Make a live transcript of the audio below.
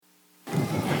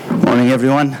morning,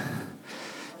 everyone.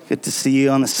 Good to see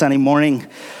you on a sunny morning.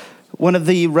 One of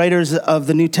the writers of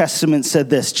the New Testament said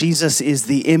this: Jesus is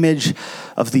the image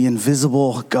of the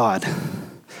invisible God,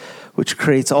 which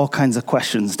creates all kinds of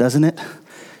questions, doesn't it?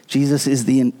 Jesus is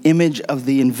the image of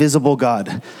the invisible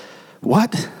God.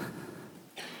 What?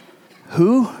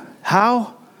 Who?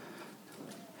 How?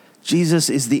 Jesus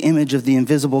is the image of the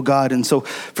invisible God. And so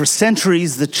for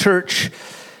centuries, the church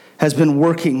has been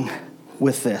working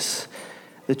with this.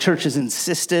 The church has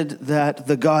insisted that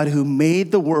the God who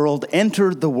made the world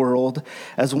entered the world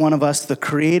as one of us. The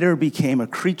Creator became a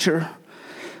creature.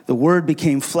 The Word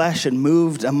became flesh and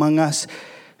moved among us,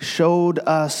 showed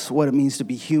us what it means to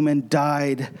be human,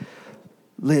 died,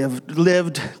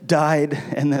 lived, died,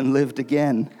 and then lived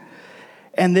again.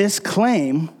 And this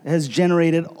claim has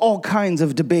generated all kinds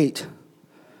of debate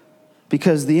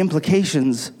because the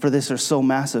implications for this are so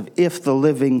massive. If the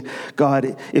living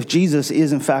God, if Jesus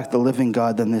is in fact the living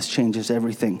God, then this changes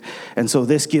everything. And so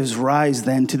this gives rise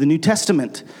then to the New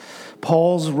Testament.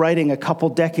 Paul's writing a couple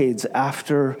decades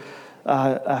after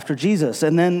Jesus.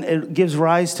 And then it gives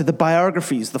rise to the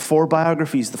biographies, the four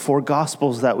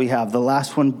Gospels that we have. The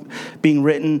last one being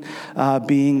written,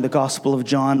 being the Gospel of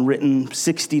John, written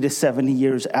 60 to 70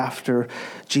 years after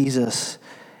Jesus.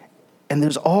 And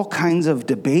there's all kinds of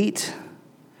debate.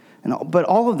 But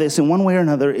all of this, in one way or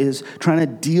another, is trying to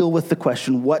deal with the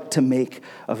question, what to make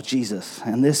of Jesus.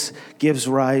 And this gives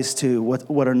rise to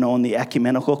what are known the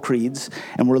ecumenical creeds.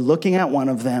 And we're looking at one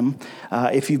of them.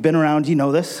 If you've been around, you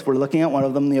know this. We're looking at one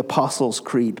of them, the Apostles'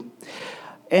 Creed.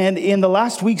 And in the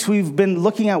last weeks, we've been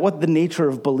looking at what the nature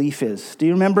of belief is. Do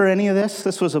you remember any of this?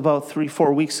 This was about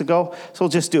 3-4 weeks ago. So we'll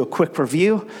just do a quick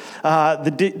review.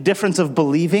 The difference of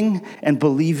believing and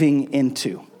believing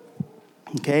into.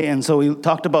 Okay, and so we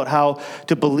talked about how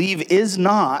to believe is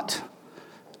not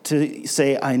to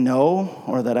say I know,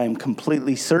 or that I'm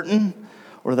completely certain,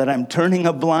 or that I'm turning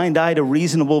a blind eye to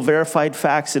reasonable, verified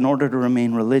facts in order to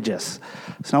remain religious.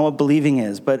 It's not what believing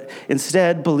is, but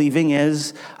instead believing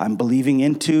is I'm believing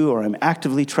into, or I'm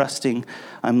actively trusting,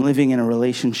 I'm living in a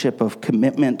relationship of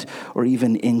commitment or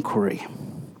even inquiry.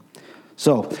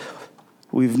 So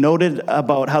we've noted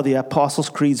about how the Apostles'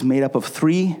 Creed is made up of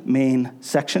 3 main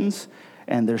sections,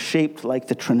 and they're shaped like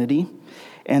the Trinity.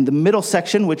 And the middle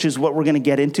section, which is what we're going to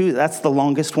get into, that's the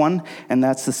longest one, and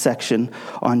that's the section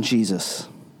on Jesus.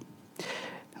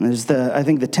 And there's I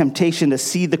think the temptation to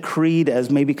see the creed as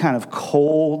maybe kind of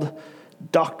cold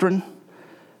doctrine,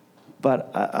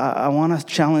 but I want to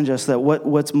challenge us that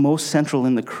what's most central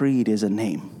in the creed is a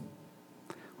name.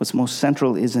 What's most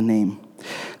central is a name.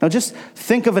 Now just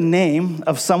think of a name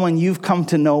of someone you've come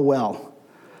to know well.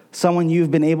 Someone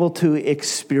you've been able to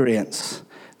experience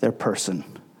their person.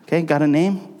 Okay, got a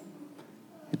name?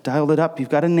 You dialed it up. You've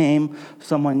got a name.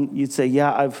 Someone you'd say,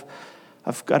 yeah,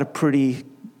 I've got a pretty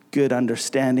good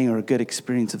understanding or a good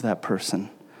experience of that person.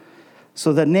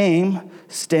 So the name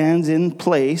stands in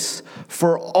place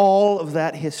for all of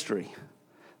that history.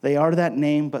 They are that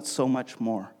name, but so much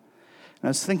more. And I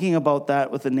was thinking about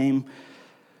that with the name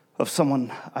of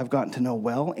someone I've gotten to know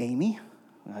well, Amy.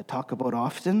 I talk about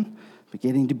often.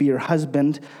 Beginning to be your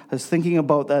husband. I was thinking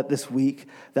about that this week.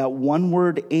 That one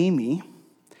word, Amy,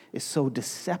 is so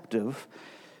deceptive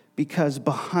because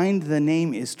behind the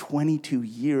name is 22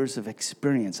 years of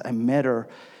experience. I met her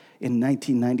in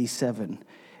 1997,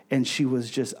 and she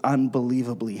was just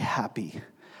unbelievably happy.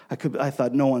 I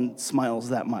thought no one smiles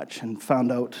that much, and found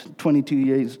out 22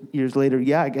 years later,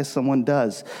 yeah, I guess someone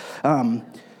does.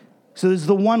 So there's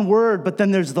the one word, but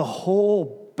then there's the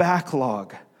whole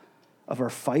backlog of our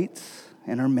fights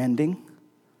and our mending.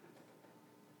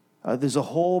 There's a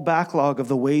whole backlog of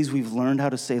the ways we've learned how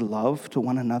to say love to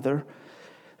one another.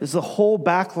 There's a whole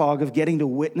backlog of getting to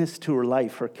witness to her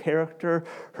life, her character,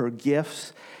 her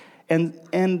gifts, and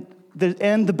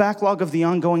the backlog of the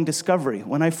ongoing discovery.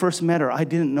 When I first met her, I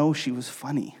didn't know she was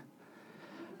funny.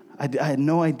 I had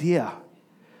no idea.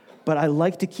 But I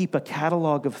like to keep a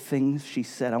catalog of things she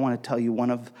said. I want to tell you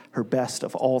one of her best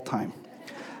of all time.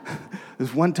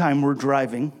 There's one time we're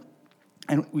driving,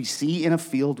 and we see in a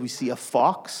field, we see a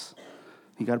fox.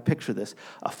 You got to picture this.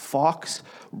 A fox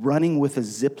running with a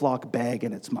Ziploc bag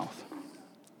in its mouth.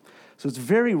 So it's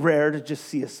very rare to just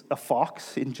see a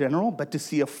fox in general, but to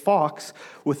see a fox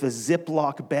with a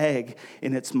Ziploc bag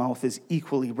in its mouth is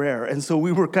equally rare. And so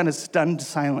we were kind of stunned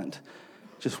silent,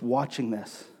 just watching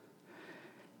this.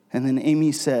 And then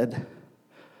Amy said,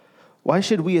 "Why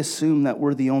should we assume that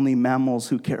we're the only mammals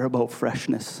who care about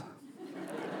freshness?"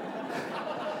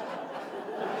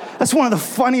 That's one of the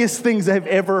funniest things I've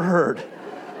ever heard.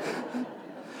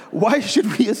 Why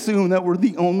should we assume that we're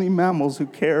the only mammals who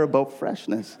care about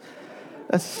freshness?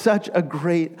 That's such a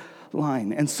great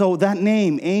line. And so that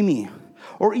name, Amy,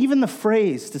 or even the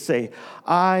phrase to say,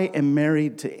 I am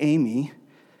married to Amy,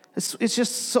 it's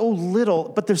just so little,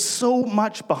 but there's so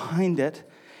much behind it,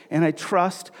 and I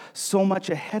trust so much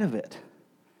ahead of it.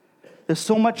 There's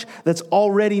so much that's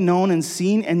already known and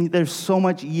seen, and there's so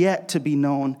much yet to be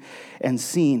known and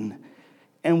seen.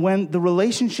 And when the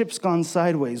relationship's gone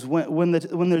sideways, when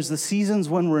there's the seasons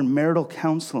when we're in marital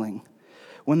counseling,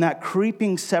 when that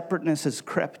creeping separateness has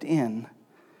crept in,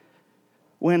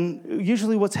 when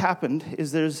usually what's happened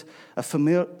is there's a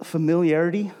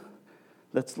familiarity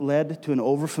that's led to an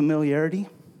overfamiliarity,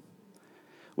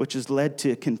 which has led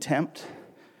to contempt,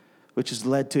 which has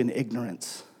led to an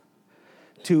ignorance,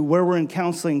 to where we're in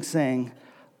counseling saying,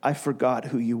 I forgot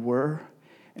who you were,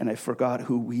 and I forgot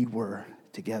who we were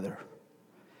together.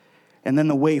 And then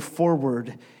the way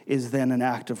forward is then an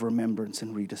act of remembrance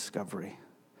and rediscovery.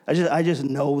 I just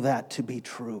know that to be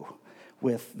true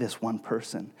with this one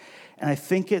person. And I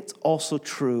think it's also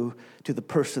true to the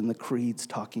person the creed's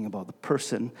talking about, the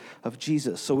person of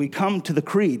Jesus. So we come to the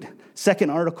creed, second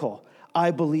article,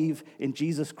 I believe in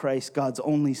Jesus Christ, God's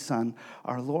only Son,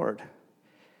 our Lord.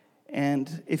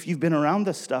 And if you've been around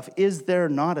this stuff, is there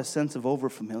not a sense of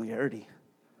overfamiliarity?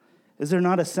 Is there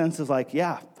not a sense of like,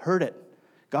 yeah, heard it,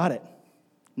 got it,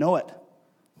 know it?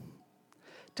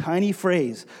 Tiny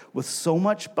phrase with so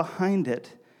much behind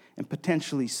it and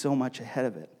potentially so much ahead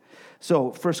of it.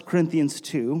 So 1 Corinthians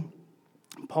 2,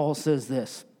 Paul says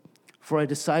this, for I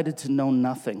decided to know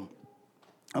nothing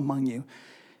among you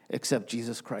except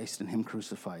Jesus Christ and him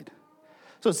crucified.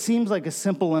 So it seems like a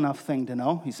simple enough thing to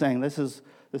know. He's saying this is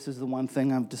the one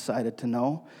thing I've decided to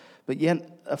know. But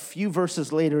yet a few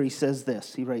verses later he says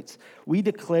this. He writes, we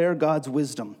declare God's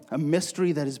wisdom, a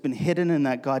mystery that has been hidden and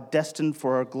that God destined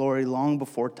for our glory long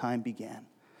before time began.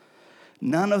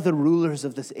 None of the rulers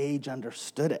of this age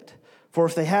understood it. For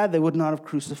if they had, they would not have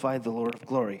crucified the Lord of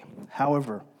glory.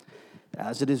 However,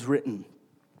 as it is written,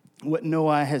 what no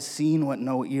eye has seen, what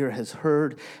no ear has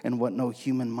heard, and what no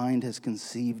human mind has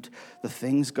conceived, the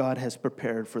things God has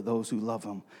prepared for those who love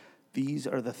him. These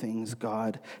are the things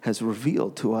God has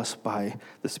revealed to us by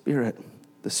the Spirit.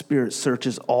 The Spirit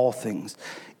searches all things,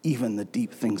 even the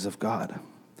deep things of God.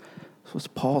 So what's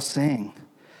Paul saying?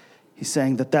 He's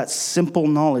saying that simple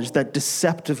knowledge, that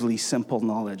deceptively simple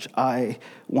knowledge, I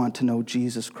want to know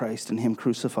Jesus Christ and him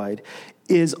crucified,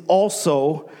 is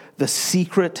also the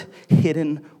secret,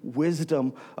 hidden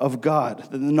wisdom of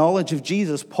God. The knowledge of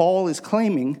Jesus, Paul is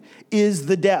claiming, is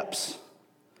the depths.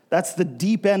 That's the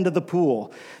deep end of the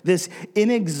pool. This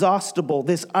inexhaustible,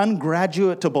 this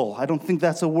ungraduatable, I don't think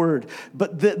that's a word,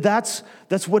 but that's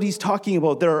what he's talking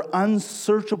about. There are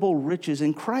unsearchable riches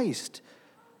in Christ.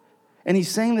 And he's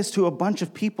saying this to a bunch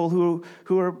of people who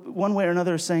are one way or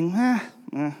another saying,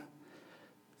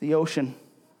 the ocean,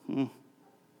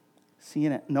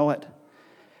 seeing it, know it.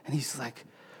 And he's like,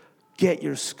 get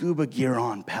your scuba gear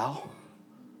on, pal.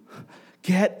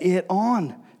 Get it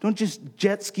on. Don't just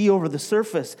jet ski over the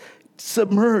surface.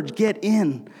 Submerge, get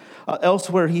in.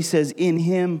 Elsewhere he says, in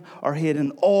him are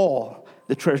hidden all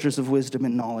the treasures of wisdom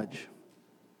and knowledge.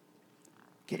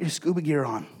 Get your scuba gear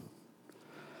on.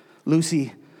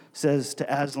 Lucy says to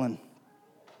Aslan,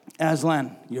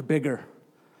 Aslan, you're bigger.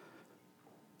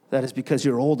 That is because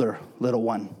you're older, little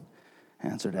one,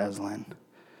 answered Aslan.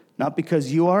 Not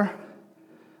because you are,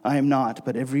 I am not,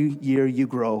 but every year you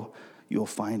grow, you'll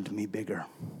find me bigger.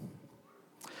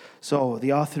 So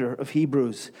the author of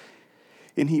Hebrews,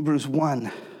 in Hebrews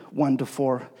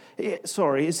 1:1-4,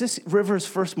 sorry, is this River's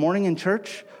first morning in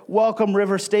church? Welcome,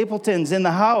 River Stapleton's in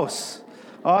the house.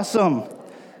 Awesome.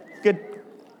 Good.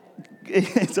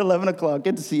 It's 11 o'clock.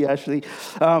 Good to see you, Ashley.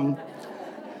 I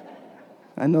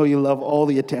know you love all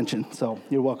the attention, so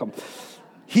you're welcome.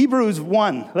 Hebrews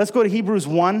 1. Let's go to Hebrews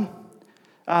 1.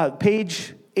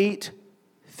 Page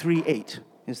 838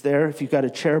 is there if you've got a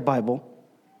chair Bible.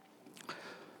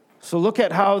 So look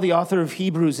at how the author of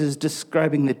Hebrews is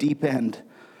describing the deep end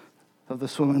of the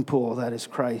swimming pool, that is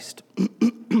Christ.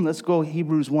 Let's go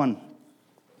Hebrews 1.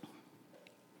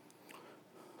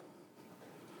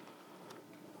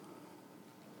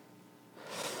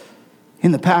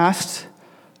 In the past,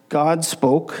 God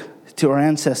spoke to our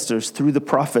ancestors through the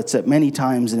prophets at many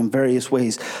times and in various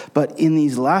ways. But in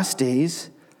these last days,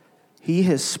 he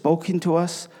has spoken to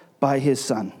us by his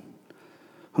Son,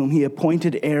 whom he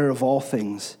appointed heir of all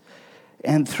things,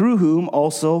 and through whom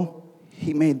also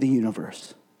he made the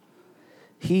universe.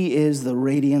 He is the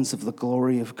radiance of the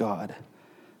glory of God,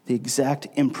 the exact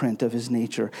imprint of his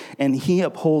nature, and he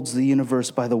upholds the universe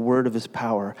by the word of his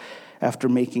power. After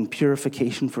making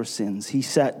purification for sins, he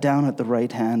sat down at the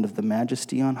right hand of the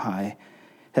Majesty on high,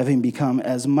 having become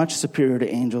as much superior to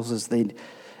angels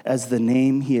as the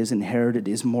name he has inherited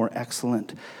is more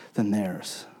excellent than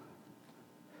theirs.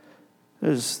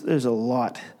 There's a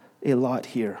lot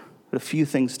here, but a few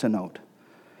things to note.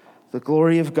 The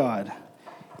glory of God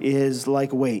is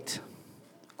like weight.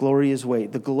 Glory is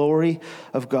weight. The glory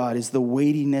of God is the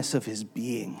weightiness of his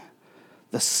being,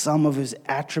 the sum of his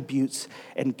attributes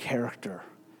and character.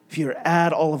 If you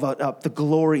add all of it up, the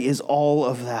glory is all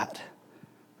of that.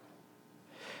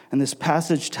 And this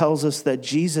passage tells us that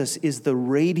Jesus is the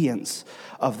radiance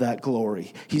of that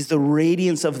glory. He's the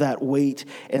radiance of that weight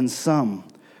and sum,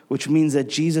 which means that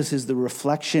Jesus is the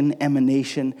reflection,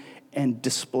 emanation, and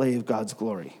display of God's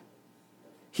glory.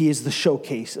 He is the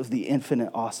showcase of the infinite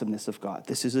awesomeness of God.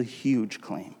 This is a huge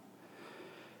claim,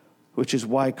 which is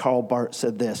why Karl Barth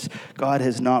said this: God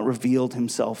has not revealed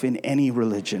himself in any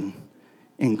religion,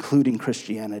 including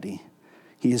Christianity.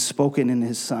 He has spoken in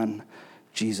his Son,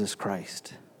 Jesus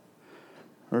Christ.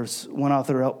 Or as one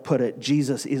author put it,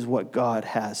 Jesus is what God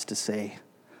has to say.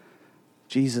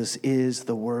 Jesus is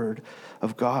the Word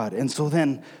of God. And so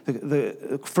then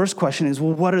the first question is,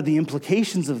 well, what are the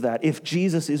implications of that? If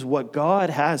Jesus is what God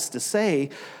has to say,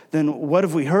 then what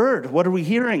have we heard? What are we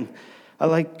hearing? I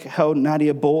like how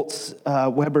Nadia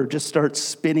Bolz-Weber just starts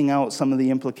spinning out some of the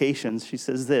implications. She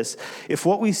says this: if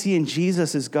what we see in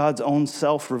Jesus is God's own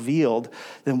self revealed,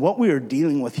 then what we are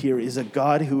dealing with here is a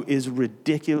God who is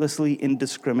ridiculously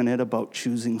indiscriminate about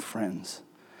choosing friends.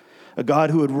 A God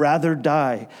who would rather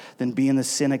die than be in the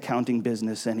sin accounting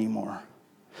business anymore.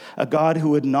 A God who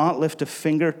would not lift a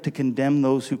finger to condemn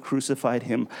those who crucified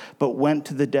him, but went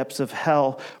to the depths of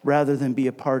hell rather than be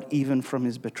apart even from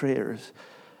his betrayers.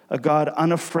 A God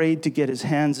unafraid to get his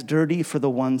hands dirty for the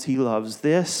ones he loves.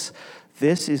 This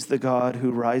is the God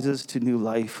who rises to new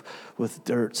life with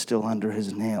dirt still under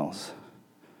his nails.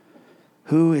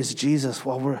 Who is Jesus?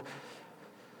 Well,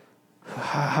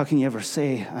 how can you ever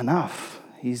say enough?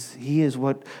 He is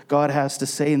what God has to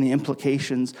say, and the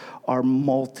implications are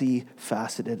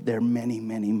multifaceted. They're many,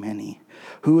 many, many.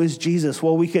 Who is Jesus?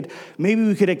 Well, maybe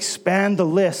we could expand the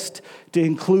list to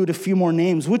include a few more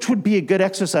names, which would be a good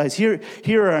exercise. Here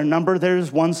are a number.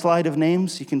 There's one slide of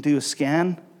names. You can do a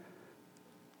scan.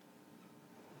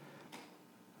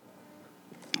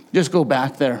 Just go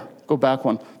back there. Go back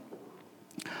one.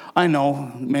 I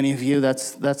know many of you,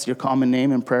 that's your common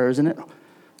name in prayer, isn't it?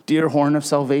 Dear Horn of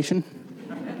Salvation.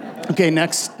 Okay,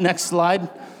 next slide.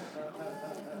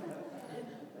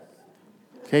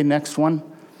 Okay, next one.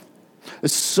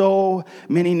 There's so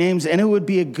many names, and it would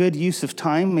be a good use of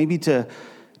time maybe to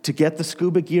get the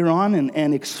scuba gear on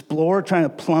and explore, trying to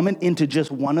plummet into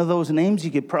just one of those names.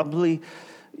 You could probably,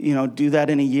 do that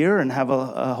in a year and have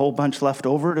a whole bunch left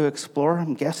over to explore,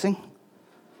 I'm guessing.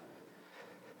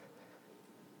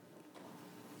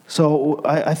 So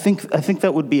I think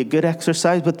that would be a good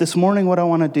exercise. But this morning, what I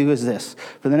want to do is this.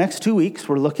 For the next 2 weeks,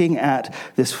 we're looking at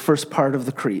this first part of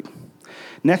the Creed.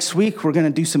 Next week, we're going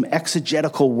to do some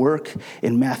exegetical work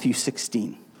in Matthew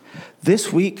 16.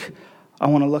 This week, I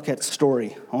want to look at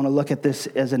story. I want to look at this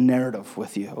as a narrative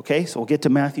with you, okay? So we'll get to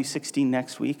Matthew 16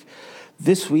 next week.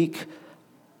 This week,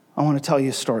 I want to tell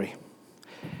you a story.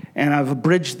 And I've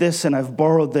abridged this and I've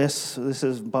borrowed this. This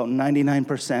is about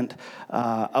 99%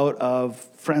 out of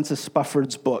Francis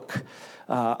Spufford's book,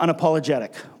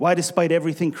 Unapologetic: Why Despite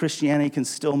Everything Christianity Can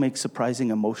Still Make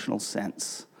Surprising Emotional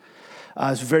Sense.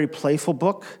 It's a very playful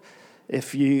book.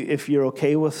 If you're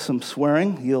okay with some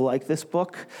swearing, you'll like this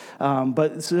book.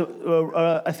 But it's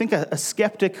I think a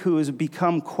skeptic who has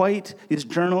become he's a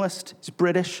journalist, he's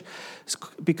British, has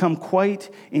become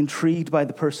quite intrigued by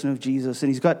the person of Jesus. And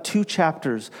he's got 2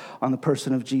 chapters on the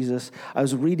person of Jesus. I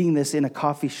was reading this in a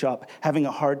coffee shop, having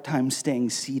a hard time staying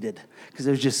seated because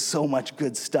there's just so much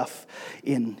good stuff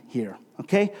in here.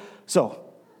 Okay? So,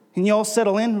 can you all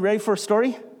settle in? Ready for a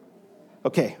story?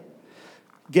 Okay.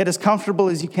 Get as comfortable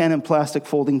as you can in plastic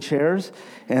folding chairs,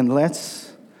 and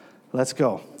let's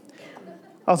go.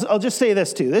 I'll just say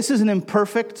this too. This is an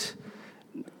imperfect,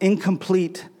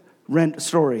 incomplete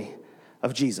story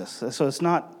of Jesus. So it's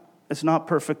not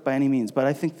perfect by any means, but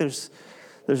I think there's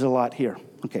a lot here.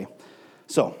 Okay,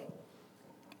 so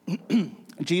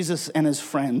Jesus and his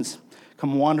friends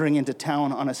come wandering into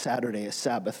town on a Saturday, a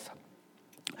Sabbath,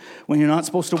 when you're not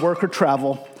supposed to work or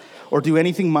travel or do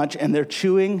anything much, and they're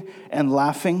chewing and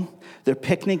laughing. They're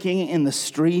picnicking in the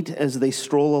street as they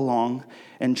stroll along,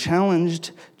 and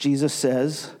challenged, Jesus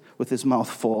says, with his mouth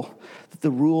full, that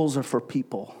the rules are for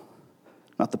people,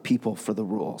 not the people for the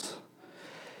rules.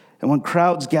 And when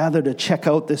crowds gather to check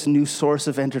out this new source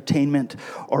of entertainment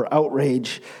or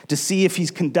outrage, to see if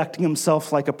he's conducting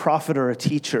himself like a prophet or a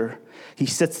teacher, he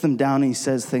sits them down and he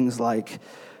says things like,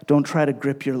 Don't try to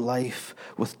grip your life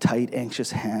with tight,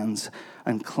 anxious hands.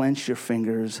 Unclench your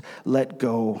fingers. Let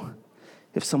go.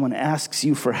 If someone asks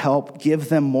you for help, give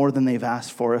them more than they've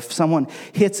asked for. If someone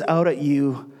hits out at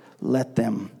you, let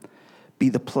them. Be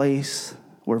the place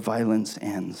where violence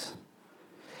ends.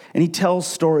 And he tells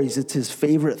stories. It's his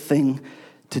favorite thing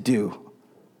to do.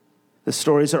 The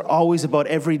stories are always about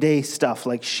everyday stuff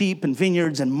like sheep and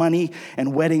vineyards and money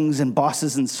and weddings and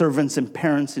bosses and servants and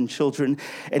parents and children.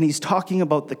 And he's talking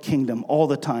about the kingdom all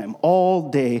the time, all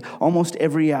day, almost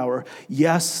every hour.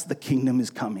 Yes, the kingdom is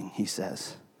coming, he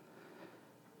says.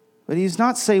 But he does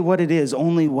not say what it is,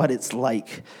 only what it's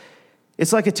like.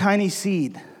 It's like a tiny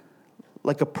seed.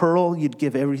 Like a pearl you'd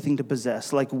give everything to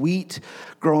possess. Like wheat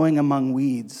growing among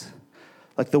weeds.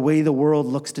 Like the way the world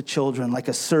looks to children, like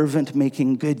a servant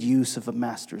making good use of a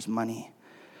master's money.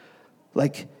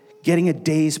 Like getting a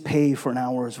day's pay for an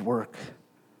hour's work.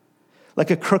 Like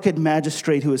a crooked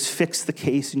magistrate who has fixed the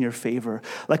case in your favor.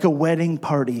 Like a wedding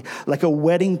party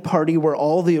where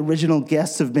all the original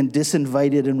guests have been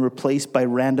disinvited and replaced by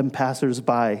random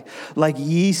passersby. Like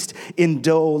yeast in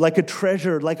dough, like a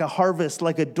treasure, like a harvest,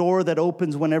 like a door that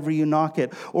opens whenever you knock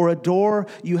it, or a door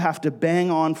you have to bang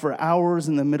on for hours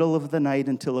in the middle of the night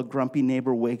until a grumpy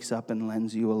neighbor wakes up and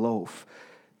lends you a loaf.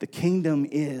 The kingdom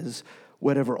is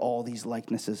whatever all these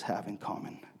likenesses have in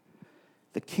common.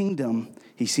 The kingdom,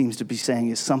 he seems to be saying,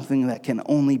 is something that can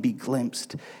only be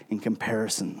glimpsed in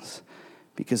comparisons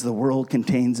because the world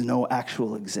contains no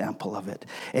actual example of it.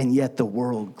 And yet the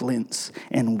world glints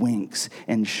and winks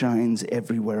and shines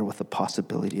everywhere with the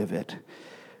possibility of it,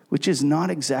 which is not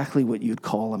exactly what you'd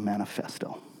call a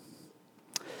manifesto.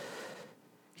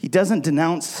 He doesn't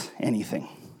denounce anything.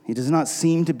 He does not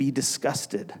seem to be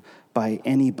disgusted by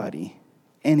anybody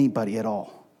at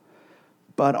all.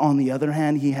 But on the other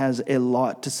hand, he has a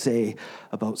lot to say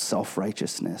about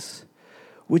self-righteousness,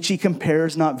 which he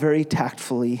compares not very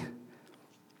tactfully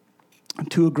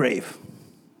to a grave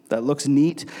that looks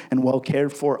neat and well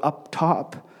cared for up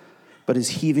top, but is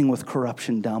heaving with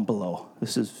corruption down below.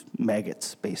 This is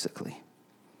maggots, basically.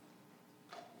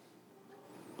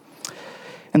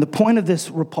 And the point of this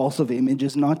repulsive image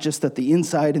is not just that the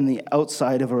inside and the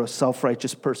outside of a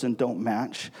self-righteous person don't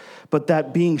match, but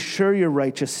that being sure you're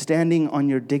righteous, standing on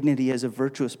your dignity as a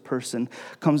virtuous person,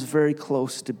 comes very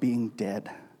close to being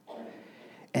dead.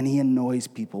 And he annoys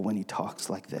people when he talks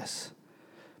like this,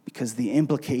 because the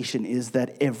implication is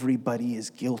that everybody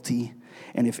is guilty,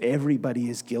 and if everybody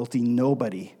is guilty,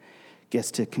 nobody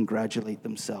gets to congratulate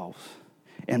themselves.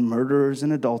 And murderers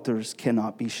and adulterers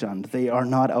cannot be shunned. They are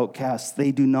not outcasts.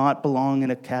 They do not belong in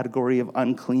a category of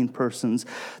unclean persons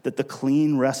that the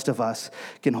clean rest of us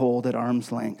can hold at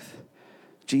arm's length.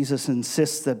 Jesus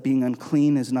insists that being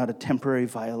unclean is not a temporary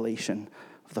violation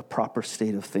of the proper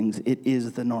state of things. It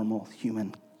is the normal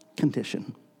human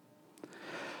condition.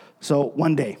 So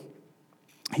one day,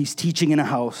 he's teaching in a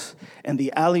house, and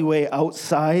the alleyway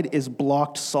outside is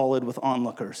blocked solid with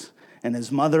onlookers. And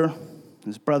his mother,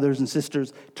 his brothers and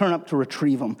sisters turn up to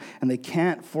retrieve him, and they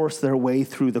can't force their way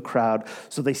through the crowd.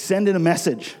 So they send in a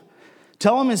message.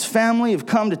 Tell him his family have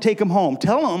come to take him home.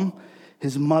 Tell him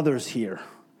his mother's here,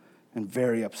 and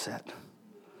very upset.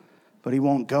 But he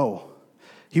won't go.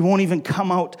 He won't even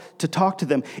come out to talk to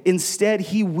them. Instead,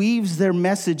 he weaves their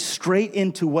message straight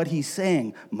into what he's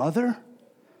saying. Mother?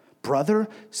 Brother?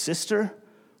 Sister?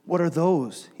 What are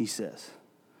those? He says.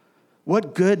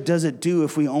 What good does it do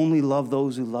if we only love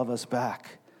those who love us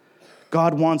back?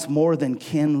 God wants more than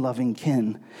kin loving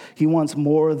kin. He wants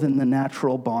more than the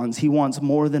natural bonds. He wants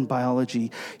more than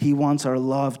biology. He wants our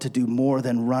love to do more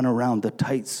than run around the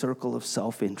tight circle of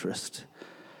self-interest.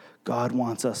 God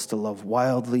wants us to love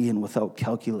wildly and without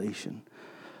calculation.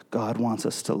 God wants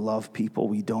us to love people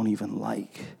we don't even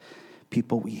like,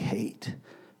 people we hate,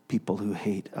 people who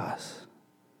hate us.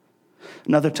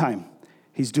 Another time,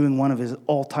 he's doing one of his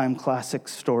all-time classic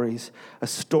stories, a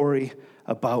story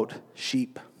about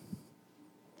sheep.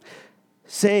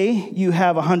 Say you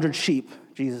have 100 sheep,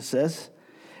 Jesus says,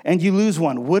 and you lose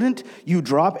one. Wouldn't you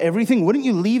drop everything? Wouldn't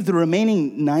you leave the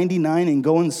remaining 99 and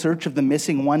go in search of the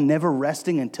missing one, never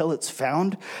resting until it's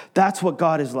found? That's what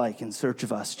God is like in search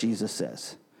of us, Jesus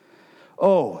says.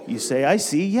 Oh, you say, I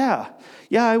see, yeah,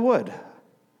 I would.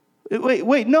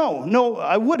 Wait, no,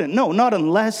 I wouldn't. No, not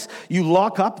unless you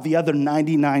lock up the other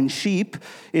 99 sheep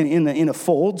in a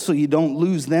fold so you don't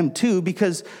lose them too,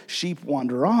 because sheep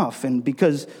wander off and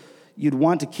because you'd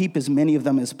want to keep as many of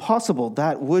them as possible.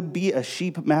 That would be a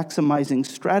sheep maximizing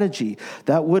strategy.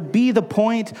 That would be the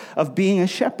point of being a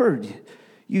shepherd.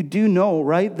 You do know,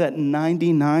 right, that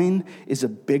 99 is a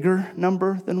bigger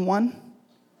number than one?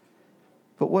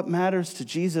 But what matters to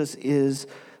Jesus is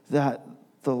that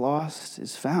the lost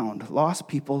is found. Lost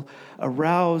people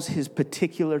arouse his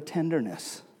particular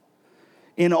tenderness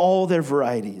in all their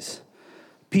varieties.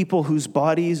 People whose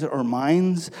bodies or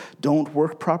minds don't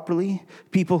work properly.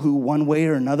 People who one way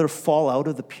or another fall out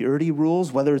of the purity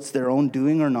rules, whether it's their own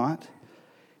doing or not.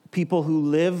 People who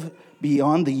live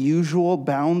beyond the usual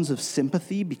bounds of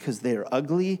sympathy because they are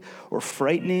ugly or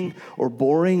frightening or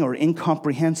boring or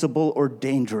incomprehensible or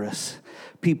dangerous.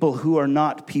 People who are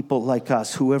not people like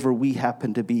us, whoever we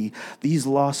happen to be. These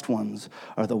lost ones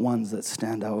are the ones that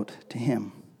stand out to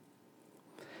him.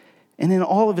 And in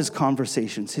all of his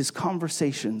conversations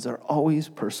are always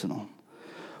personal.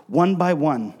 One by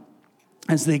one,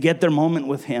 as they get their moment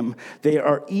with him, they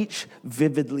are each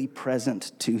vividly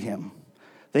present to him.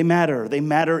 They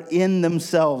matter in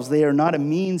themselves. They are not a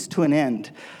means to an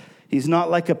end. He's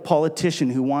not like a politician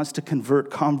who wants to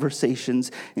convert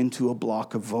conversations into a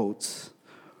block of votes,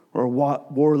 or a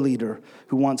war leader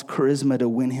who wants charisma to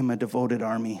win him a devoted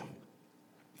army.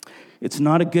 It's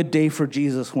not a good day for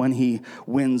Jesus when he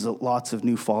wins lots of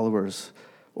new followers,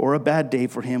 or a bad day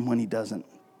for him when he doesn't.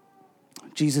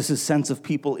 Jesus' sense of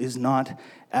people is not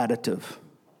additive.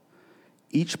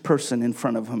 Each person in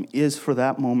front of him is, for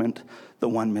that moment, the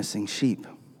one missing sheep.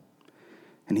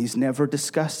 And he's never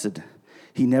disgusted.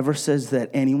 He never says that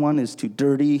anyone is too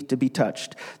dirty to be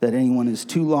touched, that anyone is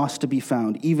too lost to be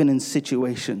found, even in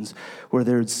situations where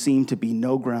there would seem to be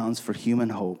no grounds for human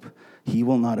hope. He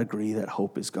will not agree that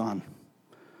hope is gone.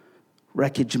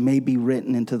 Wreckage may be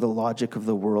written into the logic of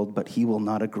the world, but he will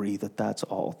not agree that that's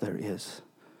all there is.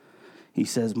 He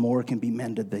says more can be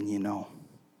mended than you know.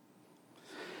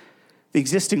 The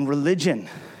existing religion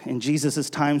in Jesus'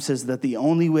 time says that the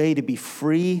only way to be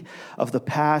free of the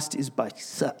past is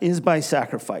by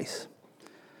sacrifice.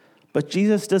 But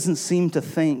Jesus doesn't seem to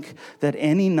think that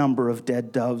any number of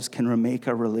dead doves can remake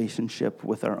our relationship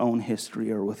with our own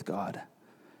history or with God.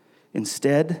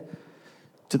 Instead,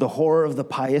 to the horror of the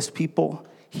pious people,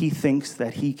 he thinks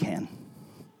that he can.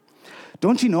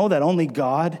 Don't you know that only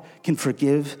God can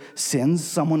forgive sins?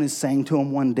 Someone is saying to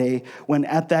him one day, when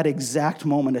at that exact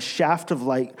moment, a shaft of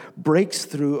light breaks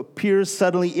through, appears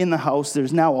suddenly in the house.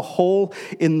 There's now a hole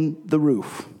in the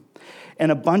roof.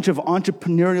 And a bunch of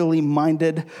entrepreneurially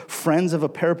minded friends of a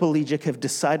paraplegic have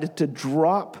decided to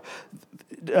drop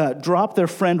their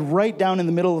friend right down in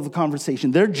the middle of the conversation.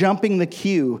 They're jumping the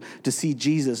queue to see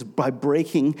Jesus by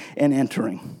breaking and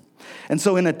entering. And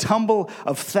so in a tumble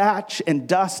of thatch and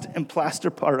dust and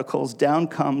plaster particles, down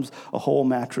comes a whole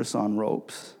mattress on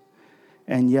ropes.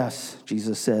 And yes,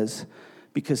 Jesus says,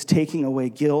 because taking away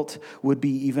guilt would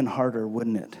be even harder,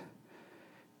 wouldn't it,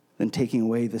 than taking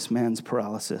away this man's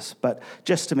paralysis. But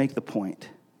just to make the point,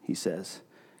 he says,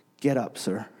 get up,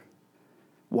 sir,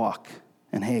 walk,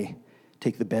 and hey,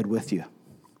 take the bed with you.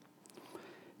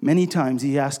 Many times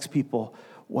he asks people,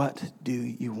 what do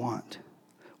you want?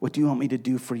 What do you want me to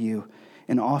do for you?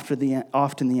 And often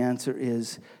the answer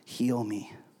is, heal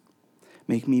me.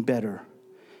 Make me better.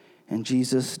 And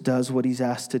Jesus does what he's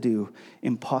asked to do.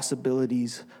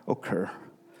 Impossibilities occur.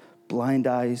 Blind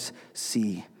eyes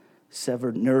see.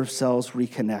 Severed nerve cells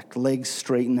reconnect. Legs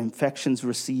straighten. Infections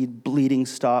recede. Bleeding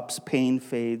stops. Pain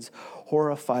fades.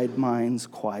 Horrified minds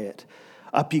quiet.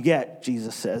 Up you get,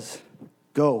 Jesus says.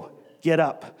 Go. Get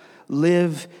up.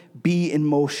 Live. Be in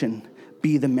motion.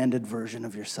 Be the mended version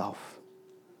of yourself.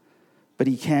 But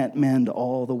he can't mend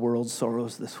all the world's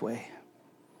sorrows this way.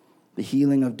 The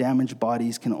healing of damaged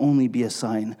bodies can only be a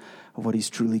sign of what he's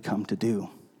truly come to do.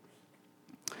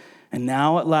 And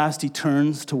now at last he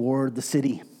turns toward the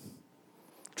city.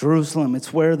 Jerusalem,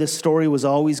 it's where this story was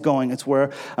always going. It's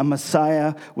where a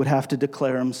Messiah would have to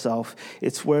declare himself.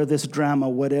 It's where this drama,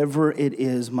 whatever it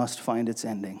is, must find its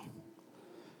ending.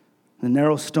 The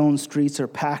narrow stone streets are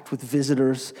packed with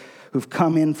visitors who've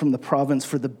come in from the province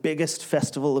for the biggest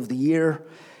festival of the year.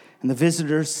 And the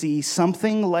visitors see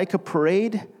something like a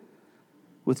parade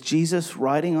with Jesus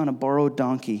riding on a borrowed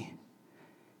donkey.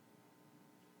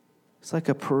 It's like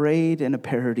a parade and a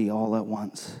parody all at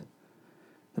once.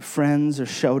 The friends are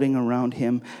shouting around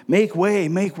him, make way,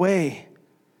 make way.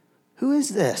 Who is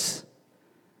this?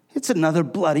 It's another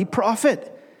bloody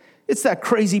prophet. It's that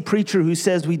crazy preacher who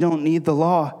says we don't need the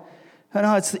law.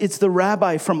 No, it's the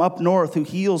rabbi from up north who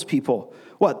heals people.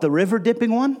 What, the river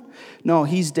dipping one? No,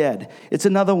 he's dead. It's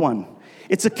another one.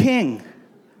 It's a king.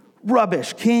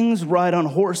 Rubbish. Kings ride on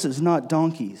horses, not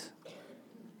donkeys.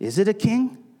 Is it a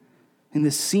king? And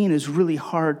this scene is really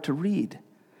hard to read.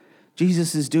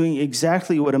 Jesus is doing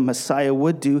exactly what a Messiah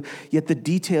would do, yet the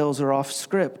details are off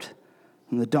script.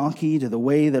 From the donkey to the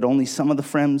way that only some of the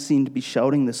friends seem to be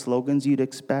shouting the slogans you'd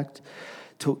expect,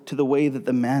 to the way that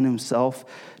the man himself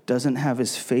doesn't have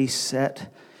his face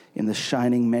set in the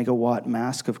shining megawatt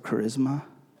mask of charisma?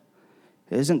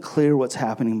 It isn't clear what's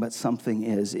happening, but something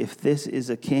is. If this is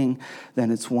a king,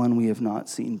 then it's one we have not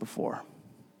seen before.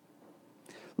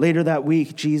 Later that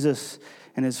week, Jesus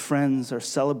and his friends are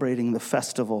celebrating the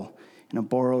festival in a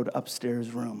borrowed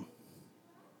upstairs room.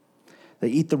 They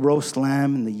eat the roast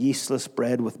lamb and the yeastless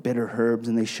bread with bitter herbs,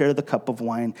 and they share the cup of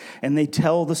wine, and they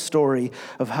tell the story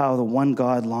of how the one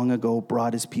God long ago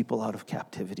brought his people out of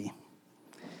captivity.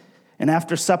 And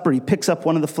after supper, he picks up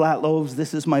one of the flat loaves.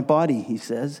 "This is my body," he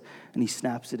says, and he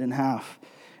snaps it in half.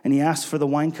 And he asks for the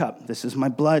wine cup. "This is my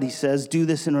blood," he says. "Do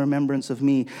this in remembrance of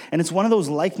me." And it's one of those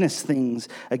likeness things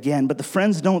again, but the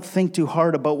friends don't think too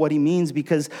hard about what he means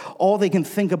because all they can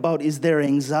think about is their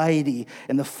anxiety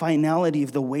and the finality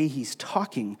of the way he's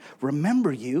talking.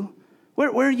 "Remember you? Where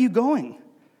are you going?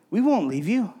 We won't leave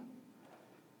you."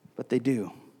 But they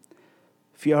do.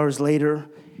 A few hours later,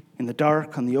 in the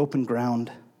dark, on the open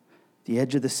ground, the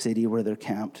edge of the city where they're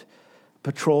camped, a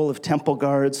patrol of temple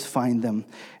guards find them.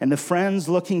 And the friends,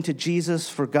 looking to Jesus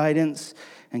for guidance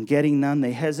and getting none,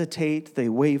 they hesitate, they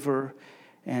waver,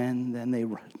 and then they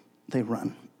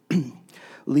run,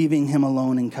 leaving him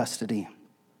alone in custody.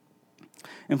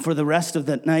 And for the rest of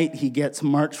that night, he gets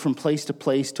marched from place to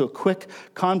place to a quick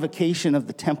convocation of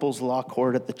the temple's law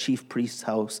court at the chief priest's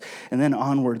house, and then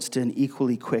onwards to an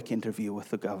equally quick interview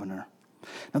with the governor.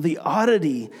 Now, the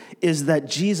oddity is that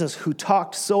Jesus, who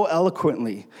talked so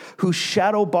eloquently, who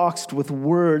shadow-boxed with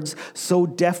words so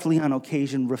deftly on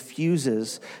occasion,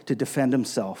 refuses to defend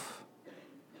himself.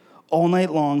 All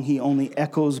night long, he only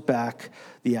echoes back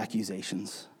the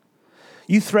accusations.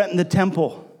 "You threaten the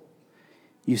temple."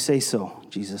 "You say so,"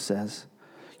 Jesus says.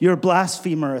 "You're a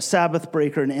blasphemer, a Sabbath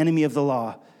breaker, an enemy of the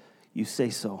law." "You say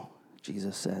so,"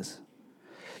 Jesus says.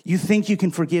 "You think you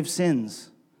can forgive sins."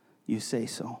 "You say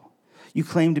so." "You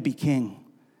claim to be king."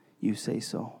 "You say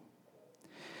so."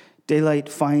 Daylight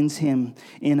finds him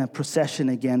in a procession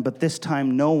again, but this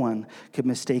time no one could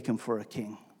mistake him for a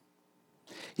king.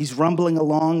 He's rumbling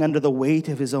along under the weight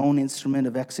of his own instrument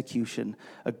of execution,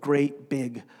 a great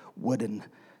big wooden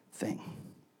thing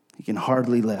he can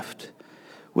hardly lift.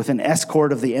 With an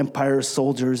escort of the empire's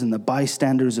soldiers, and the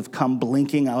bystanders have come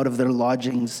blinking out of their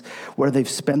lodgings where they've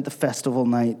spent the festival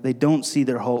night. They don't see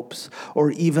their hopes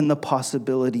or even the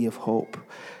possibility of hope.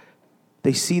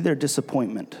 They see their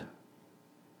disappointment.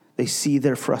 They see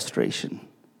their frustration.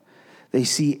 They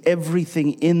see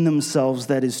everything in themselves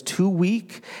that is too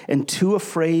weak and too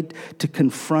afraid to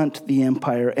confront the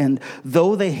empire. And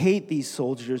though they hate these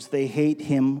soldiers, they hate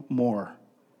him more.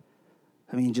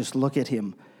 I mean, just look at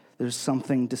him. There's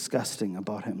something disgusting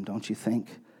about him, don't you think?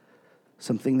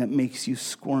 Something that makes you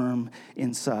squirm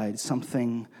inside,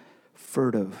 something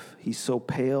furtive. He's so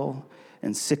pale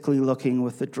and sickly looking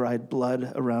with the dried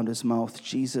blood around his mouth.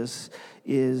 Jesus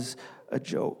is a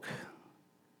joke.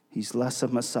 He's less a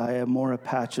Messiah, more a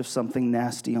patch of something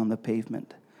nasty on the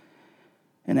pavement.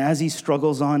 And as he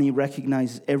struggles on, he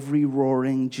recognizes every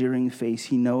roaring, jeering face.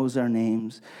 He knows our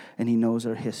names and he knows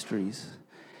our histories.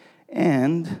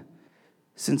 And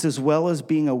since as well as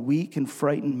being a weak and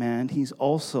frightened man, he's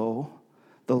also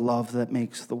the love that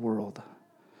makes the world,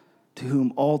 to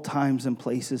whom all times and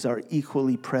places are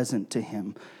equally present to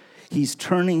him. He's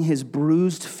turning his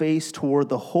bruised face toward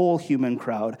the whole human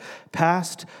crowd,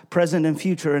 past, present, and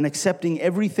future, and accepting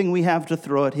everything we have to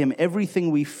throw at him, everything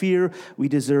we fear we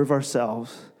deserve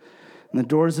ourselves. And the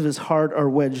doors of his heart are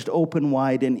wedged open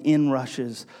wide, and in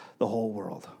rushes the whole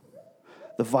world.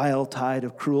 The vile tide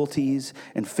of cruelties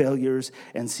and failures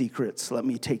and secrets. "Let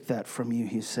me take that from you,"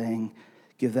 he's saying.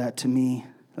 "Give that to me.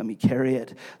 Let me carry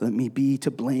it. Let me be to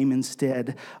blame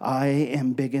instead. I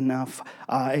am big enough.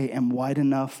 I am wide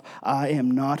enough. I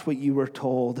am not what you were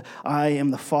told. I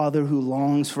am the father who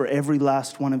longs for every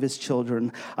last one of his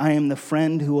children. I am the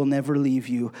friend who will never leave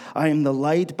you. I am the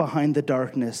light behind the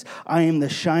darkness. I am the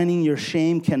shining your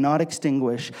shame cannot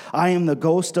extinguish. I am the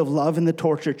ghost of love in the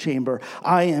torture chamber.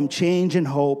 I am change and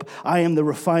hope. I am the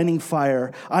refining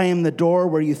fire. I am the door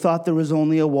where you thought there was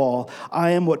only a wall.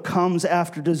 I am what comes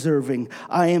after deserving.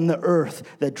 I am the earth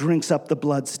that drinks up the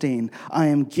bloodstain. I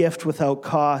am gift without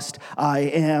cost. I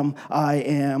am.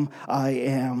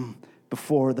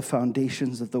 Before the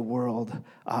foundations of the world,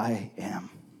 I am.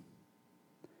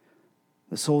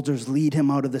 The soldiers lead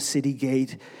him out of the city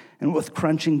gate, and with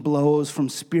crunching blows from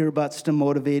spear butts to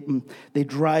motivate him, they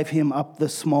drive him up the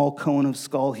small cone of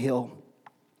Skull Hill,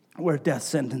 where death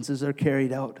sentences are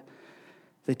carried out.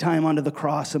 They tie him onto the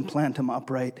cross and plant him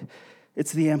upright.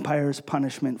 It's the empire's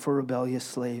punishment for rebellious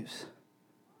slaves.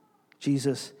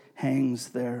 Jesus hangs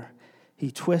there.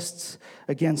 He twists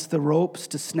against the ropes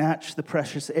to snatch the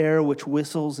precious air which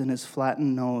whistles in his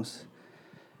flattened nose.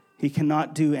 He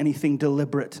cannot do anything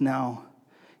deliberate now.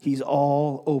 He's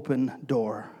all open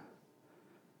door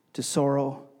to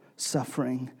sorrow,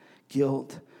 suffering,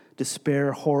 guilt,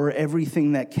 despair, horror,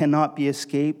 everything that cannot be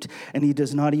escaped, and he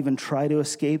does not even try to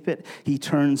escape it. He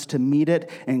turns to meet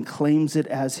it and claims it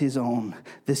as his own.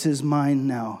 This is mine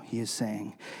now, he is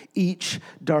saying. Each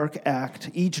dark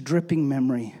act, each dripping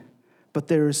memory, but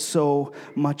there is so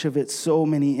much of it, so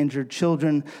many injured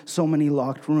children, so many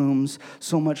locked rooms,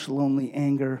 so much lonely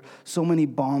anger, so many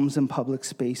bombs in public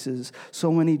spaces,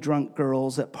 so many drunk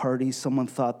girls at parties someone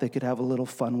thought they could have a little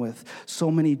fun with,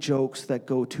 so many jokes that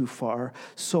go too far,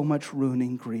 so much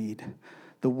ruining greed.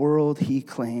 The world he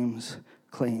claims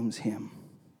him.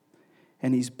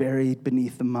 And he's buried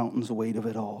beneath the mountain's weight of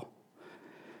it all.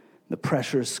 The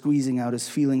pressure is squeezing out his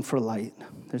feeling for light.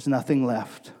 There's nothing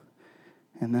left.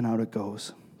 And then out it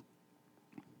goes.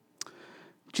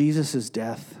 Jesus'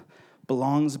 death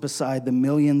belongs beside the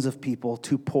millions of people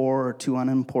too poor or too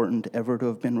unimportant ever to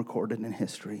have been recorded in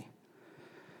history.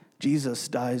 Jesus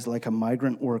dies like a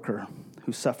migrant worker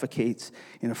who suffocates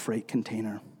in a freight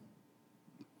container.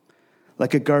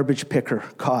 Like a garbage picker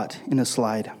caught in a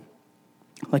slide.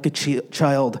 Like a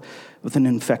child with an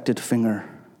infected finger.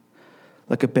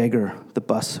 Like a beggar the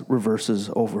bus reverses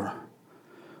over.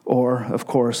 Or, of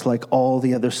course, like all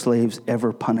the other slaves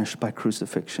ever punished by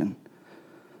crucifixion.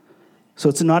 So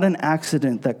it's not an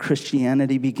accident that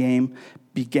Christianity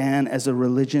began as a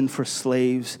religion for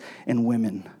slaves and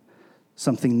women,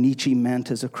 something Nietzsche meant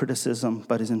as a criticism,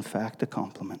 but is in fact a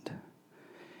compliment.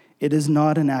 It is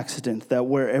not an accident that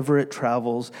wherever it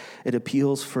travels, it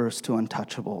appeals first to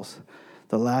untouchables.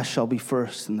 The last shall be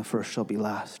first, and the first shall be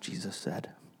last, Jesus said.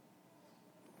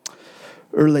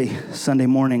 Early Sunday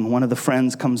morning, one of the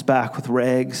friends comes back with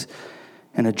rags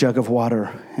and a jug of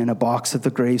water and a box of the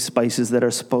grave spices that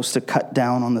are supposed to cut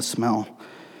down on the smell.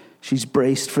 She's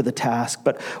braced for the task,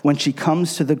 but when she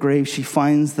comes to the grave, she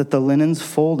finds that the linen's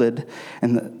folded,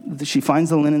 and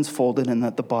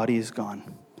that the body is gone.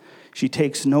 She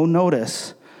takes no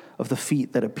notice of the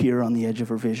feet that appear on the edge of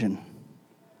her vision.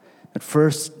 At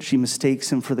first, she mistakes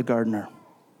him for the gardener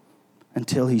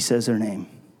until he says her name.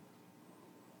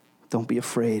 Don't be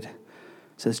afraid,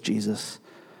 says Jesus.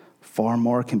 Far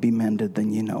more can be mended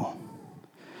than you know.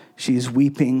 She is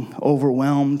weeping,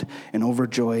 overwhelmed, and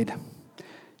overjoyed.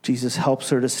 Jesus helps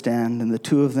her to stand, and the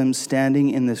two of them, standing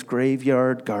in this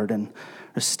graveyard garden,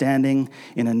 are standing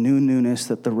in a new newness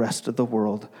that the rest of the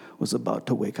world was about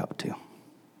to wake up to.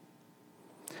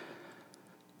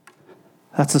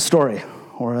 That's the story,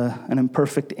 or an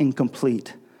imperfect,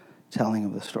 incomplete telling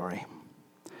of the story.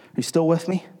 Are you still with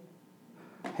me?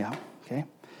 Yeah, okay.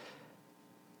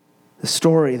 The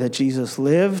story that Jesus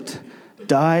lived,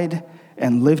 died,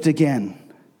 and lived again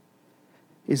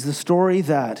is the story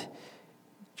that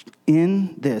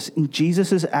in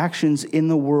Jesus' actions in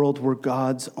the world were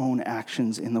God's own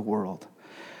actions in the world.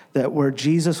 That where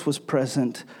Jesus was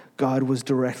present, God was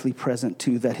directly present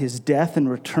too. That his death and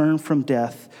return from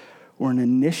death were an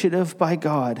initiative by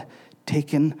God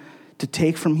taken to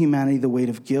take from humanity the weight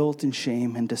of guilt and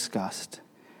shame and disgust,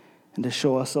 and to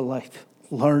show us a life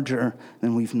larger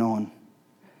than we've known.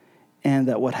 And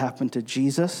that what happened to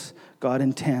Jesus, God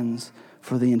intends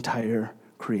for the entire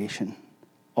creation.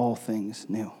 All things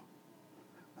new.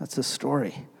 That's the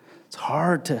story. It's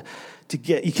hard to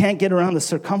get, you can't get around the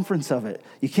circumference of it.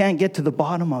 You can't get to the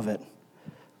bottom of it.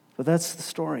 But that's the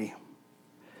story.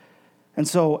 And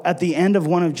so at the end of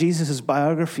one of Jesus'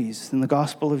 biographies in the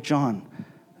Gospel of John,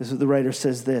 the writer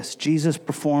says this: Jesus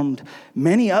performed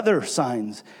many other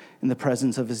signs in the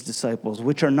presence of his disciples,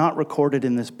 which are not recorded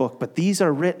in this book, but these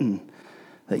are written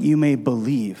that you may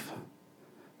believe.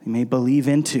 You may believe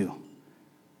into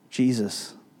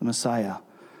Jesus, the Messiah,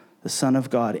 the Son of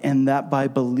God, and that by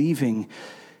believing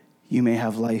you may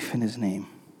have life in his name.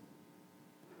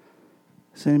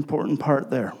 It's an important part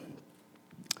there.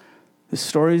 The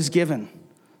story is given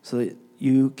so that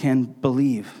you can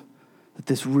believe that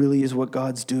this really is what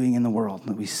God's doing in the world,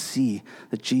 that we see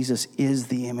that Jesus is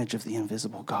the image of the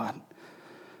invisible God.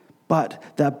 But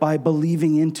that by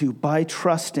believing into, by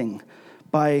trusting,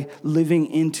 by living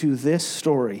into this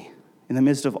story, in the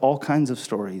midst of all kinds of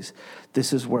stories,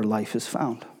 this is where life is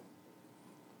found.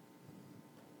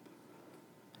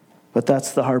 But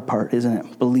that's the hard part, isn't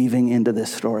it? Believing into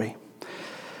this story,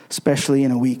 especially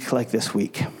in a week like this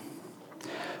week.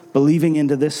 Believing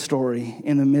into this story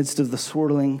in the midst of the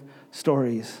swirling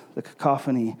stories, the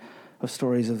cacophony of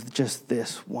stories of just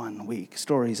this one week,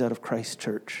 stories out of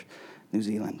Christchurch, New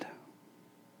Zealand.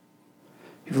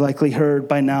 You've likely heard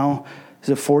by now, is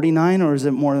it 49 or is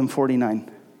it more than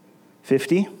 49?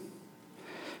 50?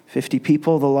 50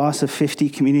 people, the loss of 50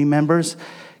 community members.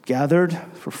 gathered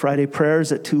for Friday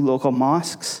prayers at 2 local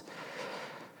mosques.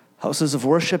 Houses of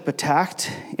worship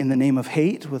attacked in the name of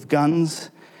hate with guns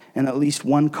and at least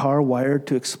one car wired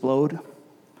to explode.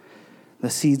 The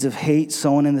seeds of hate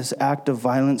sown in this act of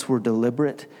violence were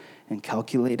deliberate and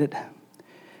calculated.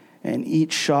 And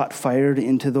each shot fired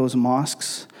into those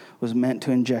mosques was meant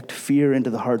to inject fear into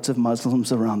the hearts of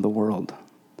Muslims around the world.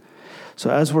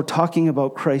 So as we're talking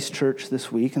about Christ Church this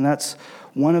week, and that's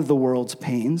one of the world's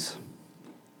pains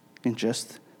in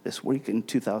just this week in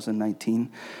 2019,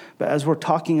 but as we're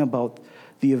talking about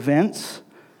the events,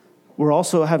 we're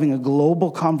also having a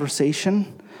global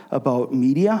conversation about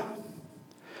media,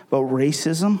 about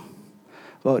racism,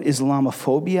 about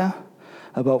Islamophobia,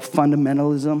 about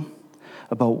fundamentalism,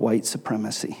 about white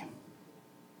supremacy.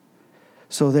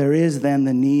 So there is then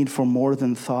the need for more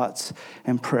than thoughts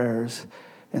and prayers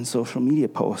and social media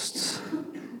posts.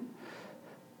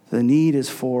 The need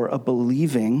is for a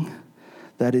believing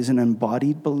that is an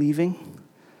embodied believing,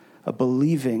 a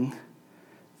believing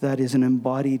that is an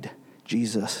embodied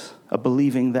Jesus, a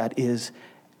believing that is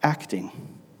acting.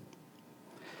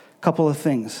 A couple of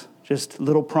things, just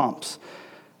little prompts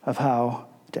of how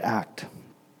to act.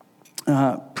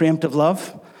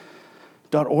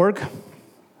 Preemptivelove.org.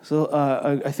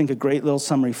 So I think a great little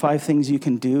summary, 5 things you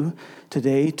can do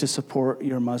today to support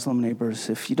your Muslim neighbors.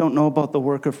 If you don't know about the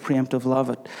work of Preemptive Love,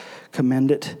 I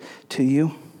commend it to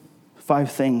you.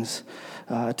 5 things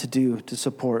to do to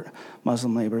support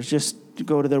Muslim neighbors. Just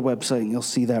go to their website and you'll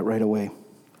see that right away.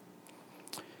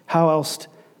 How else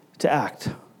to act?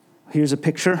 Here's a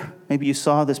picture. Maybe you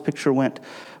saw this picture went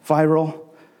viral.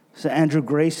 It's Andrew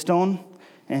Greystone.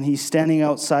 And he's standing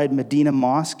outside Medina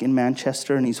Mosque in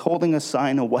Manchester, and he's holding a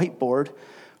sign, a whiteboard,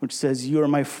 which says, "You are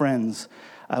my friends.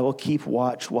 I will keep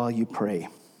watch while you pray."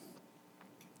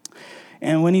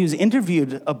 And when he was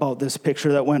interviewed about this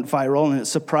picture that went viral, and it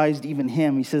surprised even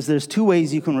him, he says, there's 2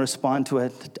 ways you can respond to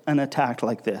an attack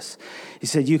like this. He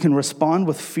said, you can respond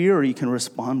with fear or you can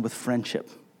respond with friendship.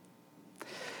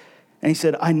 And he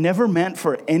said, I never meant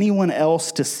for anyone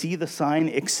else to see the sign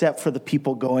except for the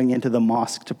people going into the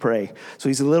mosque to pray. So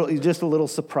he's just a little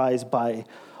surprised by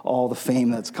all the fame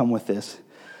that's come with this.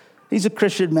 He's a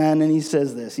Christian man, and he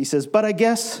says this. He says, but I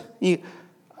guess,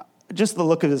 just the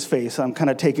look of his face, I'm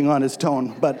kind of taking on his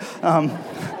tone, but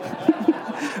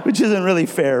which isn't really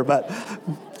fair, but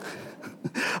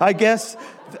I guess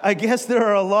there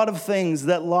are a lot of things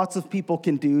that lots of people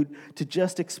can do to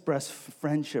just express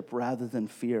friendship rather than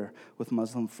fear with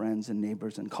Muslim friends and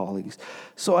neighbors and colleagues.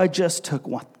 So I just took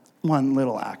one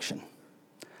little action.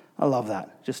 I love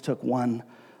that. Just took one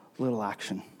little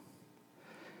action.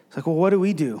 It's like, well, what do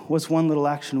we do? What's one little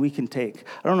action we can take?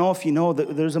 I don't know if you know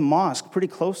that there's a mosque pretty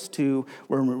close to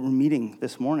where we're meeting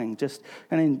this morning, just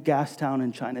kind of in Gastown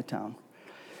and Chinatown.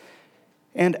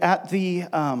 And at the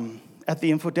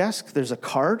info desk, there's a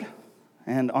card,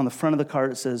 and on the front of the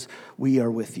card it says, "We are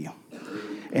with you."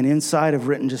 And inside I've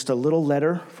written just a little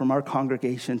letter from our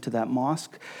congregation to that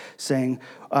mosque saying,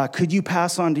 could you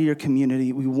pass on to your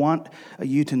community? We want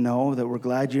you to know that we're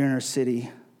glad you're in our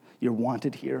city. You're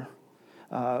wanted here.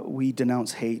 We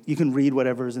denounce hate. You can read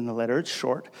whatever's in the letter. It's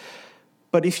short.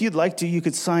 But if you'd like to, you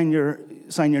could sign your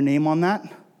name on that,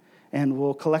 and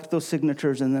we'll collect those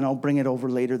signatures, and then I'll bring it over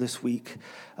later this week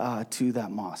to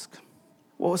that mosque.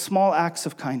 Well, small acts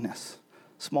of kindness.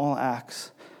 Small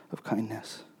acts of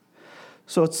kindness.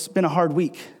 So it's been a hard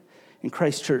week in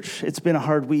Christ Church. It's been a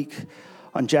hard week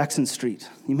on Jackson Street.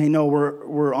 You may know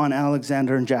we're on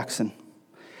Alexander and Jackson.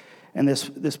 And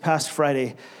this past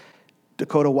Friday,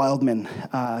 Dakota Wildman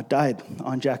died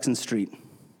on Jackson Street,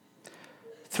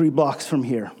 3 blocks from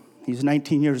here. He's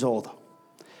 19 years old.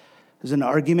 There's an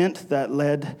argument that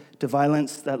led to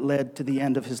violence that led to the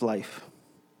end of his life.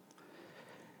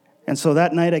 And so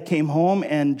that night I came home,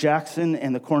 and Jackson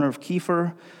and the corner of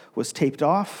Kiefer was taped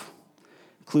off,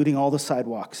 including all the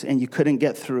sidewalks, and you couldn't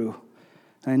get through.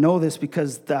 And I know this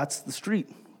because that's the street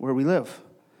where we live.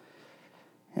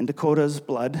 And Dakota's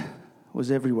blood was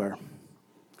everywhere.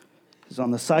 It was on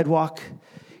the sidewalk,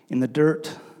 in the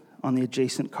dirt, on the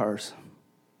adjacent cars.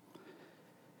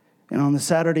 And on the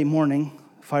Saturday morning,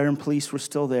 fire and police were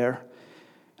still there,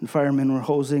 and firemen were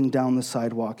hosing down the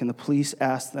sidewalk, and the police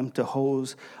asked them to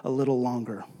hose a little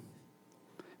longer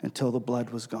until the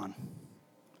blood was gone.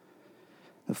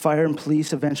 The fire and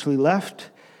police eventually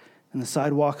left, and the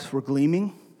sidewalks were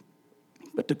gleaming,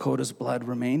 but Dakota's blood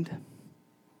remained.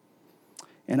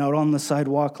 And out on the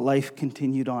sidewalk, life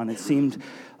continued on. It seemed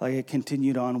like it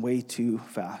continued on way too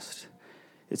fast.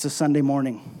 It's a Sunday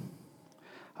morning.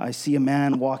 I see a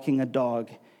man walking a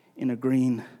dog in a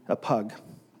pug,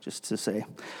 just to say.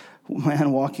 A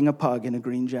man walking a pug in a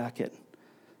green jacket.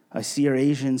 I see our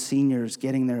Asian seniors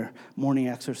getting their morning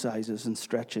exercises and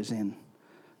stretches in.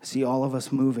 I see all of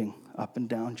us moving up and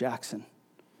down Jackson.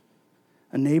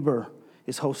 A neighbor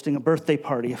is hosting a birthday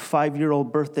party, a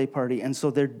 5-year-old birthday party, and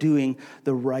so they're doing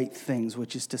the right things,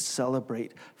 which is to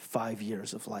celebrate 5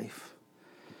 years of life.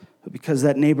 But because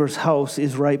that neighbor's house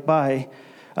is right by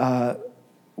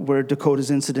where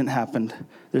Dakota's incident happened,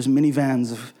 there's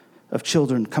minivans of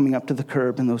children coming up to the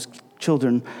curb, and those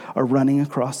children are running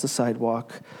across the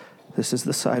sidewalk. This is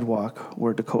the sidewalk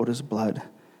where Dakota's blood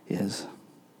is.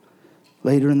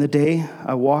 Later in the day,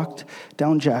 I walked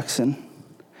down Jackson.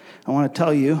 I want to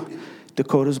tell you,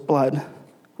 Dakota's blood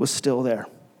was still there.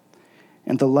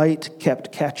 And the light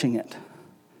kept catching it,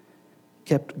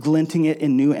 kept glinting it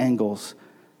in new angles,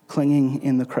 clinging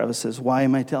in the crevices. Why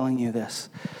am I telling you this?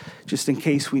 Just in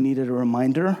case we needed a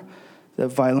reminder that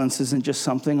violence isn't just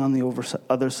something on the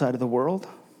other side of the world,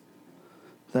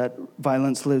 that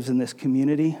violence lives in this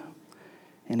community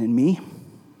and in me.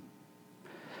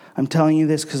 I'm telling you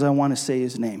this because I want to say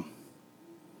his name.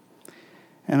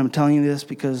 And I'm telling you this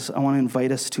because I want to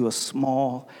invite us to a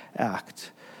small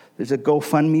act. There's a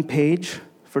GoFundMe page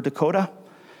for Dakota.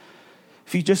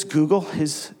 If you just Google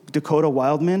his Dakota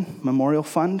Wildman Memorial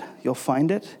Fund, you'll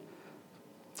find it.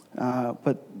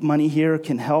 But money here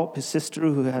can help his sister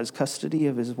who has custody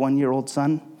of his 1-year-old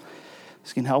son.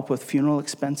 This can help with funeral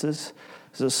expenses.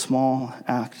 This is a small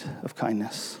act of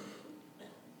kindness.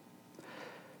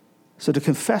 So to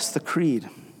confess the creed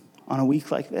on a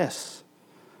week like this,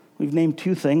 we've named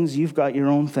 2 things. You've got your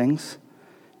own things.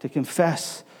 To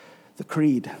confess the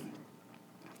creed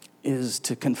is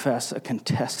to confess a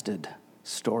contested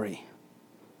story.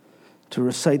 To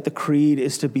recite the creed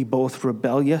is to be both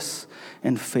rebellious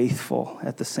and faithful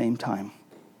at the same time.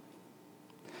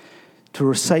 To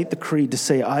recite the creed, to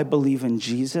say, I believe in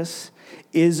Jesus,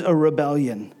 is a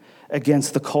rebellion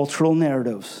against the cultural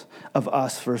narratives of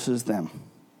us versus them.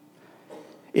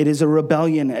 It is a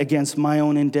rebellion against my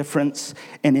own indifference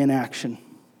and inaction.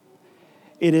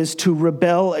 It is to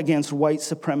rebel against white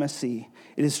supremacy.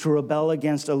 It is to rebel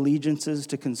against allegiances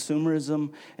to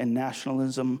consumerism and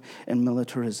nationalism and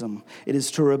militarism. It is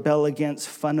to rebel against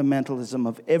fundamentalism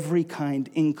of every kind,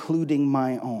 including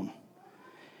my own.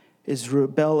 It is to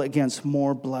rebel against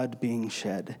more blood being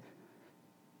shed.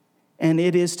 And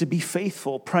it is to be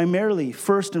faithful, primarily,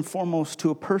 first and foremost, to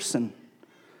a person.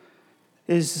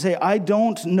 It is to say, I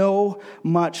don't know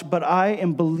much, but I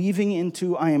am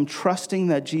I am trusting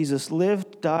that Jesus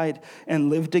lived, died, and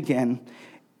lived again.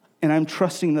 And I'm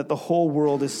trusting that the whole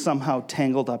world is somehow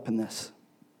tangled up in this.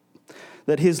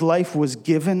 That his life was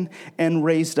given and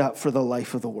raised up for the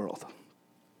life of the world.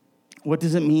 What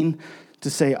does it mean to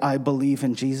say, I believe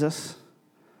in Jesus?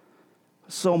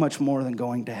 So much more than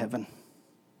going to heaven.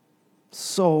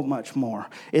 So much more.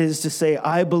 It is to say,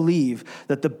 I believe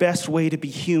that the best way to be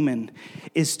human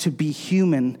is to be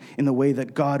human in the way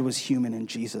that God was human in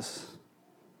Jesus.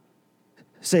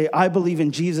 Say, I believe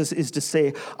in Jesus is to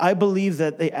say, I believe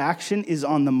that the action is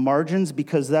on the margins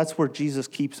because that's where Jesus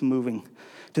keeps moving.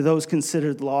 To those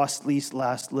considered lost, least,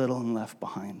 last, little, and left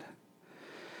behind.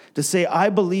 To say, I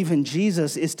believe in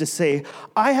Jesus is to say,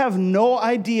 I have no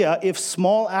idea if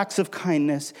small acts of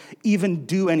kindness even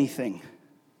do anything.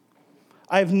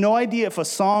 I have no idea if a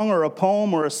song or a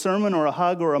poem or a sermon or a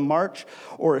hug or a march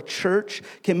or a church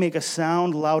can make a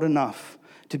sound loud enough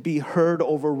to be heard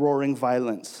over roaring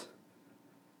violence.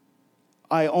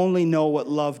 I only know what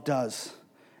love does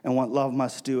and what love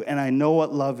must do. And I know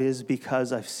what love is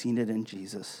because I've seen it in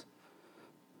Jesus.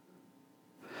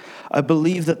 I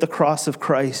believe that the cross of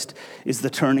Christ is the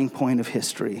turning point of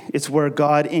history. It's where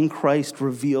God in Christ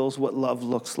reveals what love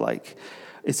looks like.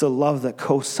 It's a love that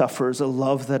co-suffers, a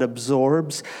love that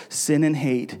absorbs sin and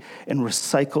hate and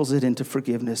recycles it into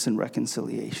forgiveness and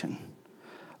reconciliation.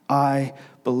 I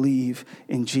believe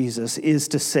in Jesus is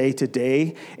to say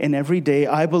today and every day,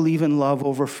 I believe in love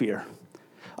over fear.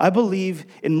 I believe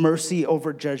in mercy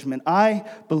over judgment. I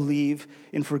believe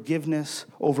in forgiveness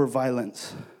over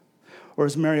violence. Or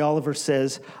as Mary Oliver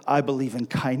says, I believe in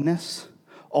kindness,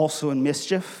 also in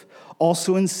mischief,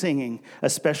 also in singing,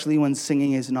 especially when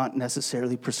singing is not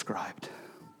necessarily prescribed.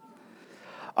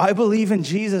 I believe in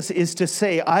Jesus is to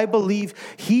say, I believe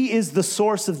he is the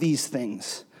source of these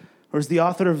things. Or as the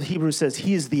author of Hebrews says,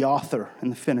 he is the author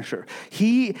and the finisher.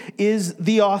 He is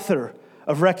the author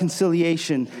of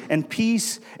reconciliation and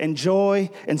peace and joy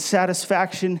and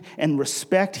satisfaction and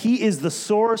respect. He is the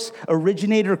source,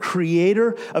 originator,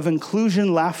 creator of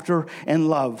inclusion, laughter, and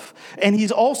love. And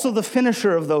he's also the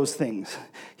finisher of those things.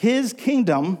 His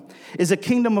kingdom is a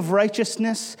kingdom of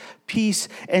righteousness, peace,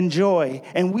 and joy.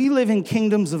 And we live in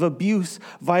kingdoms of abuse,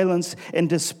 violence, and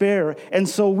despair. And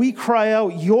so we cry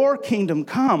out, your kingdom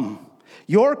come.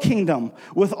 Your kingdom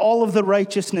with all of the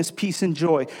righteousness, peace, and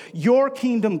joy. Your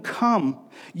kingdom come.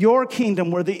 Your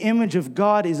kingdom where the image of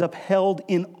God is upheld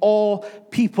in all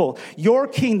people. Your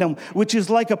kingdom, which is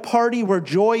like a party where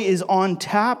joy is on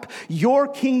tap. Your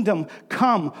kingdom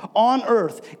come on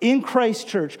earth, in Christ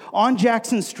Church, on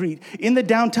Jackson Street, in the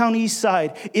downtown east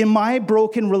side, in my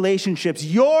broken relationships.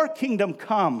 Your kingdom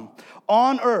come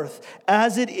on earth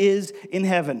as it is in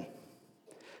heaven.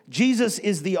 Jesus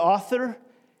is the author.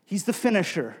 He's the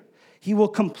finisher. He will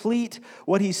complete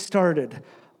what he started.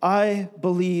 I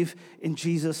believe in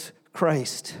Jesus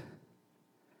Christ.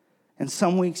 And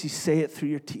some weeks you say it through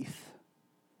your teeth.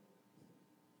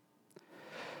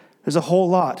 There's a whole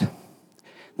lot in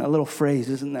that little phrase,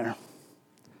 isn't there?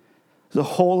 There's a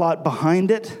whole lot behind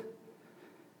it,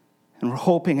 and we're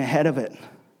hoping ahead of it. And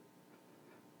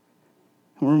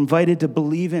we're invited to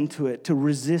believe into it, to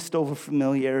resist over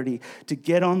familiarity, to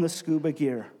get on the scuba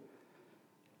gear.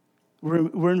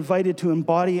 We're invited to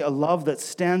embody a love that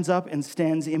stands up and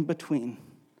stands in between,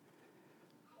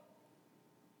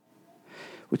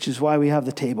 which is why we have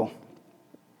the table,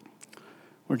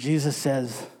 where Jesus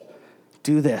says,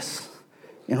 do this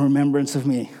in remembrance of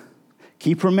me.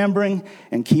 Keep remembering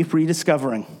and keep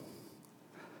rediscovering.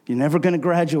 You're never going to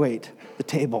graduate the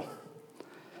table.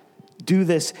 Do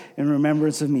this in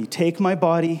remembrance of me. Take my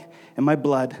body and my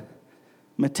blood,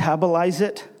 metabolize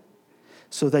it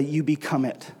so that you become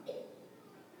it.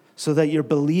 So that your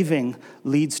believing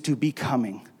leads to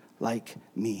becoming like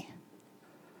me.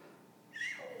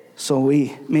 So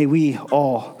may we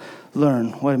all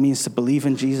learn what it means to believe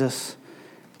in Jesus,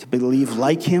 to believe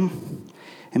like him,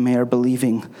 and may our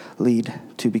believing lead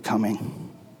to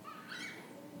becoming.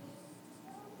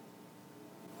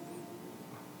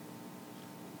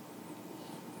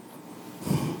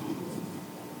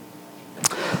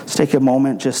 Let's take a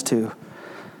moment just to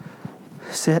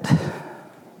sit.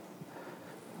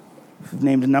 We've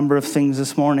named a number of things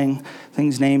this morning,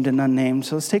 things named and unnamed.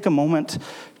 So let's take a moment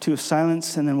to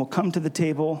silence, and then we'll come to the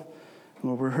table, and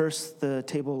we'll rehearse the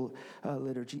table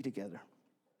liturgy together.